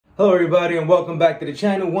Hello everybody and welcome back to the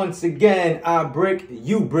channel. Once again, I brick,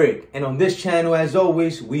 you brick. And on this channel, as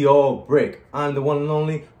always, we all brick. I'm the one and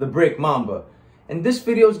only, the Brick Mamba. And this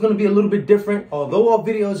video is going to be a little bit different. Although our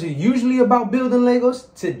videos are usually about building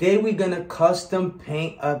Legos, today we're going to custom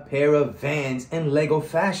paint a pair of Vans in Lego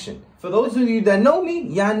fashion. For those of you that know me,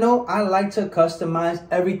 y'all know I like to customize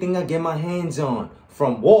everything I get my hands on.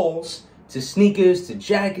 From walls, to sneakers, to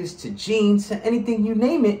jackets, to jeans, to anything you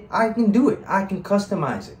name it, I can do it. I can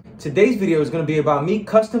customize it. Today's video is going to be about me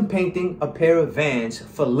custom painting a pair of Vans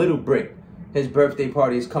for Little Brick. His birthday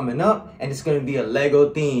party is coming up and it's going to be a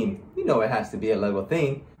Lego theme. You know it has to be a Lego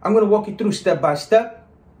theme. I'm going to walk you through step by step,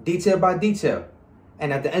 detail by detail.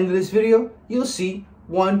 And at the end of this video, you'll see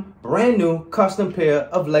one brand new custom pair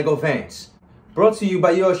of Lego Vans. Brought to you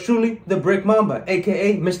by yours truly, the Brick Mamba,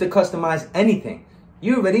 aka Mr. Customize Anything.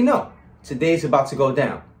 You already know. Today's about to go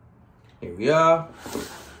down. Here we are.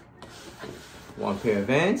 One pair of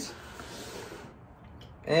Vans.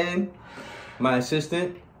 And my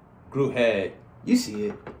assistant, Groot Head. You see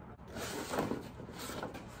it.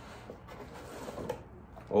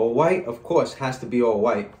 All white, of course, has to be all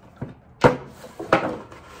white.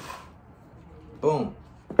 Boom.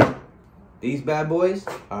 These bad boys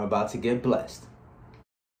are about to get blessed.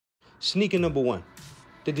 Sneaker number one.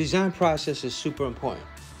 The design process is super important.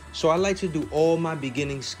 So I like to do all my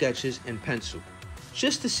beginning sketches in pencil,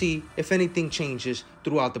 just to see if anything changes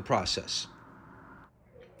throughout the process.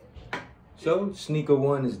 So sneaker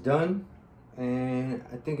one is done, and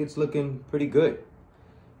I think it's looking pretty good.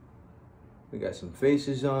 We got some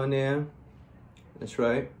faces on there. That's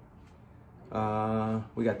right.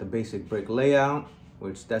 We got the basic brick layout,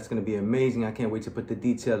 which that's gonna be amazing. I can't wait to put the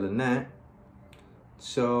detail in that.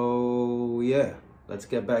 So yeah, let's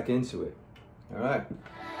get back into it. All right.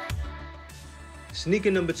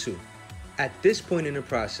 Sneaker number two. At this point in the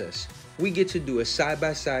process, we get to do a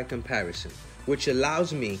side-by-side comparison, which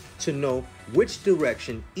allows me to know which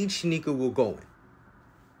direction each sneaker will go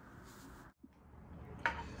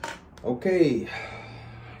in. Okay,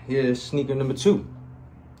 here's sneaker number two.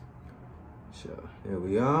 So here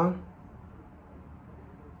we are.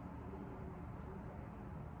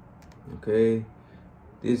 Okay,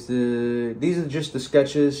 these are just the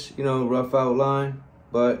sketches, you know, rough outline,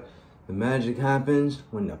 but the magic happens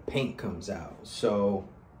when the paint comes out. So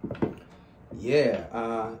yeah,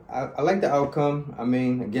 I like the outcome. I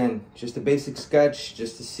mean, again, just a basic sketch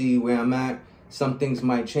just to see where I'm at. Some things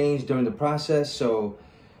might change during the process. So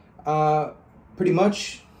pretty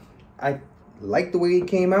much I like the way it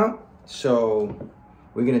came out. So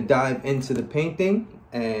we're gonna dive into the painting,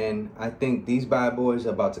 and I think these bad boys are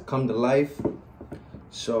about to come to life.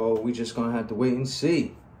 So we just gonna have to wait and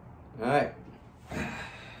see. All right.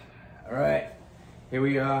 All right, here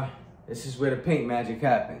we are. This is where the paint magic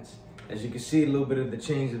happens. As you can see, a little bit of the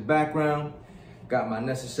change of background. Got my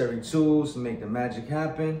necessary tools to make the magic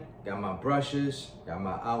happen. Got my brushes, got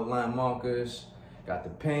my outline markers, got the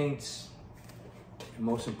paints. And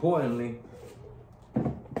most importantly,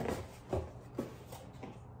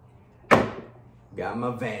 got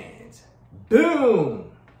my Vans.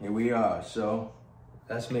 Boom! Here we are, so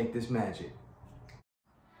let's make this magic.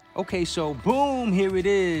 Okay, so boom, here it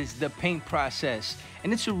is, the paint process.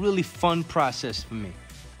 And it's a really fun process for me.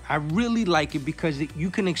 I really like it because you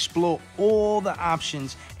can explore all the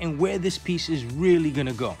options and where this piece is really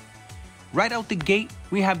gonna go. Right out the gate,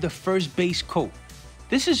 we have the first base coat.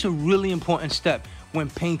 This is a really important step when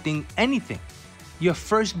painting anything. Your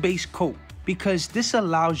first base coat, because this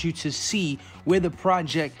allows you to see where the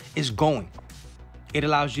project is going. It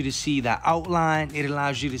allows you to see the outline. It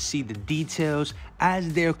allows you to see the details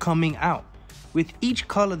as they're coming out. With each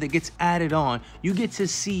color that gets added on, you get to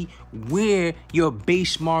see where your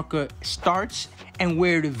base marker starts and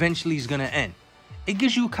where it eventually is gonna end. It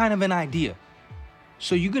gives you kind of an idea.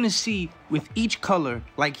 So you're gonna see with each color,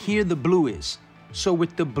 like here the blue is. So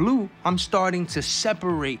with the blue, I'm starting to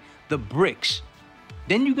separate the bricks.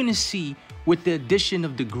 Then you're gonna see with the addition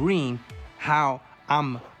of the green, how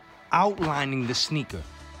I'm outlining the sneaker.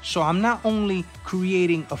 So I'm not only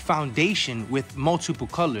creating a foundation with multiple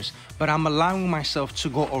colors, but I'm allowing myself to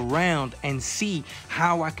go around and see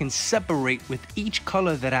how I can separate with each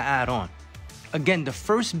color that I add on. Again, the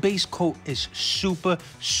first base coat is super,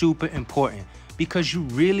 super important because you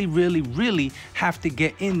really have to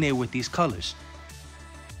get in there with these colors.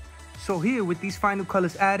 So here with these final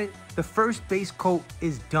colors added, the first base coat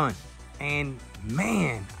is done. And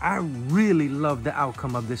man, I really love the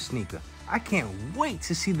outcome of this sneaker. I can't wait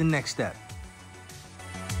to see the next step.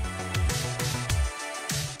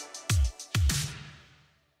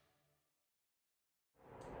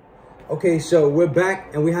 Okay, so we're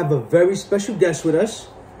back and we have a very special guest with us.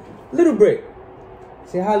 Little Brick.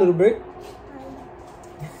 Say hi, Little Brick.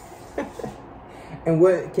 Hi. And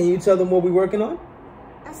what, can you tell them what we're working on?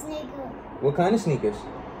 A sneaker. What kind of sneakers?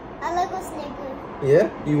 A Lego sneaker. Yeah?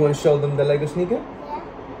 You want to show them the Lego sneaker? Yeah.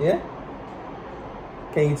 Yeah?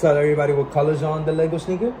 Can you tell everybody what colors are on the Lego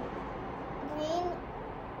sneaker? Green.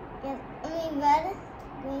 Yeah, red.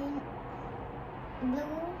 Green. Blue.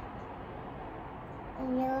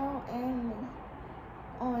 And yellow and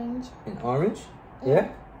orange. And orange?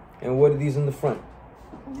 Yeah? And what are these in the front?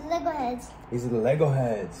 The Lego heads. These are the Lego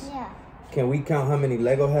heads. Yeah. Can we count how many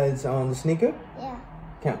Lego heads are on the sneaker? Yeah.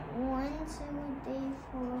 Count. 1, 2, 3,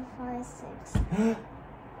 4, 5, 6.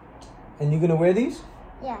 And you're gonna wear these?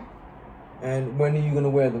 Yeah. And when are you gonna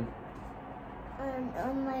wear them?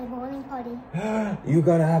 On my bowling party. You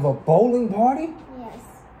gonna have a bowling party? Yes.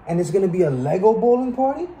 And it's gonna be a Lego bowling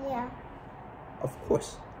party? Yeah. Of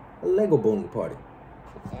course, a Lego bowling party.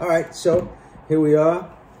 All right, so here we are.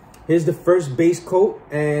 Here's the first base coat,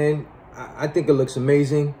 and I think it looks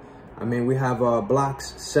amazing. I mean, we have our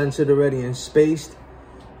blocks centered already and spaced.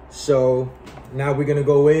 So now we're gonna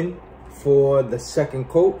go in for the second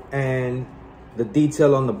coat and the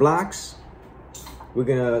detail on the blocks. We're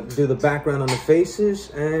gonna do the background on the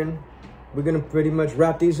faces, and we're gonna pretty much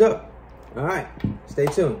wrap these up. All right, stay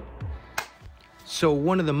tuned. So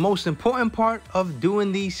one of the most important part of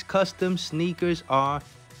doing these custom sneakers are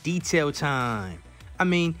detail time. I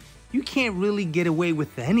mean, you can't really get away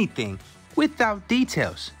with anything without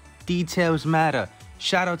details. Details matter.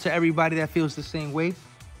 Shout out to everybody that feels the same way.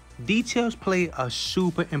 Details play a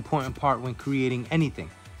super important part when creating anything.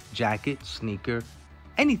 Jacket, sneaker,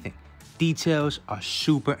 anything. Details are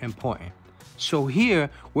super important. So here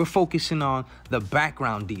we're focusing on the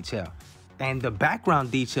background detail. And the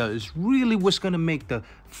background detail is really what's gonna make the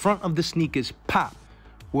front of the sneakers pop.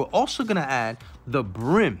 We're also gonna add the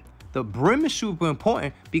brim. The brim is super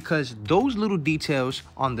important because those little details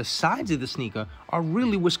on the sides of the sneaker are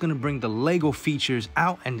really what's gonna bring the Lego features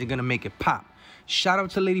out, and they're gonna make it pop. Shout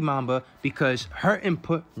out to Lady Mamba because her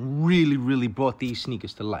input really brought these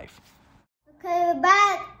sneakers to life. Okay, we're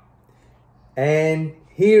back. And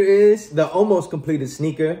here is the almost completed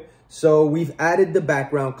sneaker. So we've added the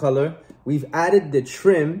background color. We've added the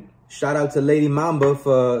trim. Shout out to Lady Mamba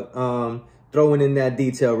for throwing in that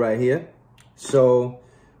detail right here. So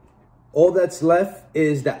all that's left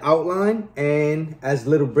is the outline. And as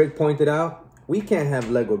Little Brick pointed out, we can't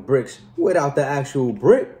have Lego bricks without the actual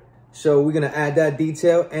brick. So we're going to add that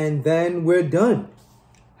detail and then we're done.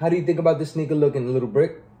 How do you think about this sneaker looking, Little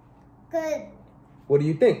Brick? Good. What do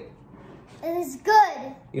you think? It is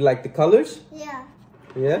good. You like the colors? Yeah.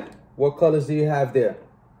 Yeah? What colors do you have there?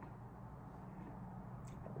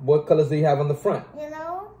 What colors do you have on the front?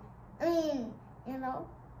 Yellow. Yellow.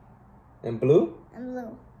 And blue? And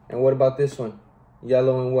blue. And what about this one?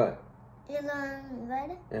 Yellow and what? Yellow and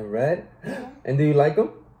red. And red? Yeah. And do you like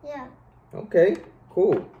them? Yeah. Okay,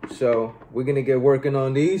 cool. So we're going to get working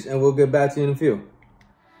on these and we'll get back to you in a few.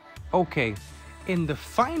 Okay, in the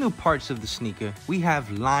final parts of the sneaker, we have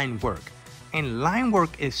line work. And line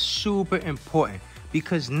work is super important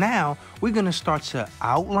because now we're going to start to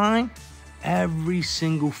outline every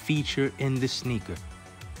single feature in the sneaker.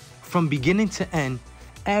 From beginning to end,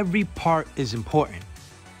 every part is important.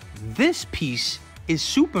 This piece is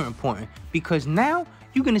super important because now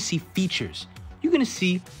you're gonna see features. You're gonna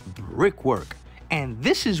see brickwork. And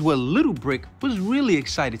this is what Little Brick was really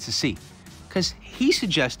excited to see, because he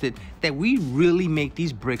suggested that we really make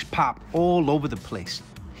these bricks pop all over the place.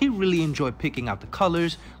 He really enjoyed picking out the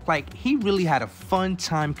colors, like he really had a fun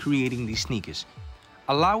time creating these sneakers.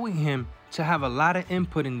 Allowing him to have a lot of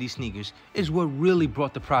input in these sneakers is what really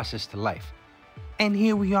brought the process to life. And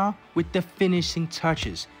here we are with the finishing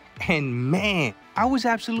touches. And man, I was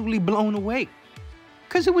absolutely blown away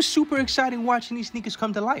because it was super exciting watching these sneakers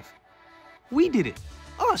come to life. We did it,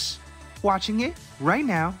 us, watching it right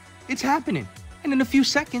now. It's happening. And in a few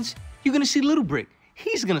seconds, you're gonna see Little Brick.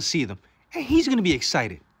 He's gonna see them and he's gonna be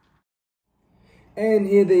excited. And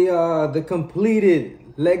here they are, the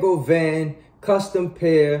completed Lego van custom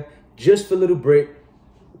pair just for Little Brick.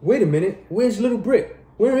 Wait a minute, where's Little Brick?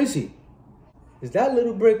 Where is he? Is that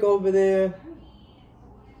Little Brick over there?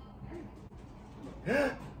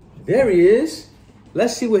 There he is.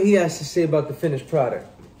 Let's see what he has to say about the finished product.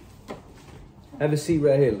 Have a seat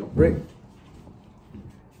right here, Little Brick.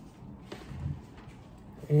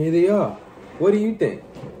 And here they are. What do you think?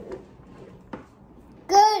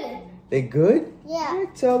 Good. They good? Yeah.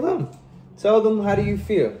 Tell them. Tell them, how do you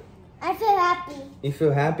feel? I feel happy. You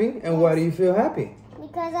feel happy? And why do you feel happy?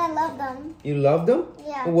 Because I love them. You love them?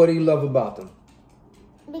 Yeah. And what do you love about them?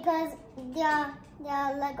 Because they are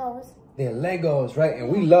Legos. They're Legos, right? And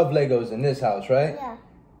we love Legos in this house, right? Yeah.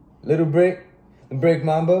 Little Brick, the Brick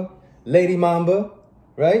Mamba, Lady Mamba,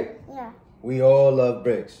 right? Yeah. We all love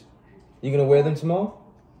bricks. You gonna wear them tomorrow?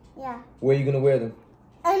 Yeah. Where you gonna wear them?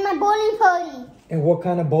 And my bowling party. And what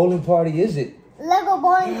kind of bowling party is it? Lego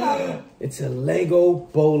bowling party. It's a Lego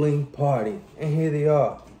bowling party. And here they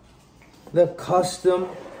are. The custom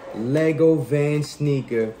Lego van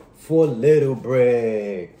sneaker for Little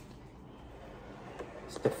Brick.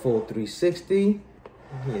 It's the full 360.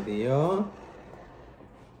 Here they are.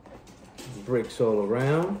 Bricks all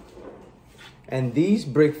around. And these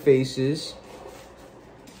brick faces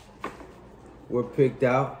were picked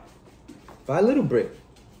out by Little Brick.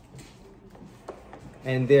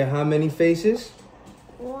 And there are how many faces?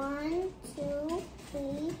 1, 2,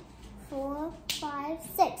 3, 4, 5,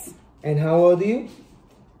 6. And how old are you?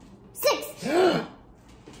 6.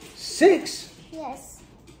 6? Yes.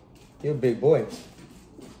 You're a big boy.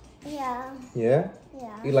 Yeah. Yeah?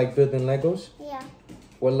 Yeah. You like building Legos? Yeah.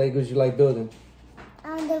 What Legos you like building?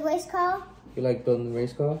 The race car. You like building the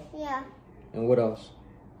race car? Yeah. And what else?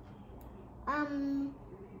 The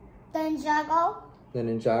Ninjago. The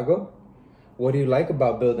Ninjago? What do you like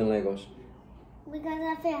about building Legos? Because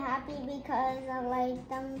I feel happy because I like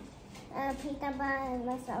them. Pick them by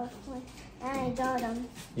myself and I draw them.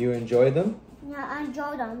 You enjoy them? Yeah, I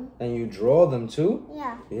draw them. And you draw them too?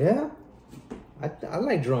 Yeah. Yeah? I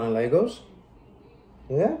like drawing Legos.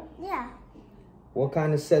 Yeah? Yeah. What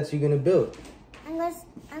kind of sets you gonna build? I'm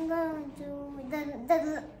gonna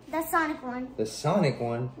do the Sonic one. The Sonic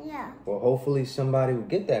one? Yeah. Well, hopefully somebody will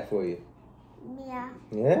get that for you. Yeah.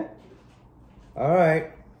 Yeah? All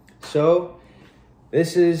right. So,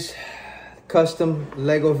 this is custom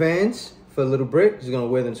Lego Vans for Little Brick. He's gonna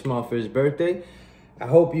wear them tomorrow for his birthday. I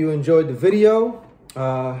hope you enjoyed the video.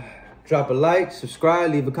 Drop a like, subscribe,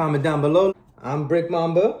 leave a comment down below. I'm Brick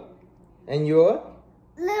Mamba, and you're?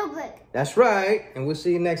 Little Brick. That's right, and we'll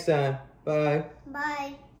see you next time. Bye.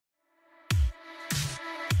 Bye.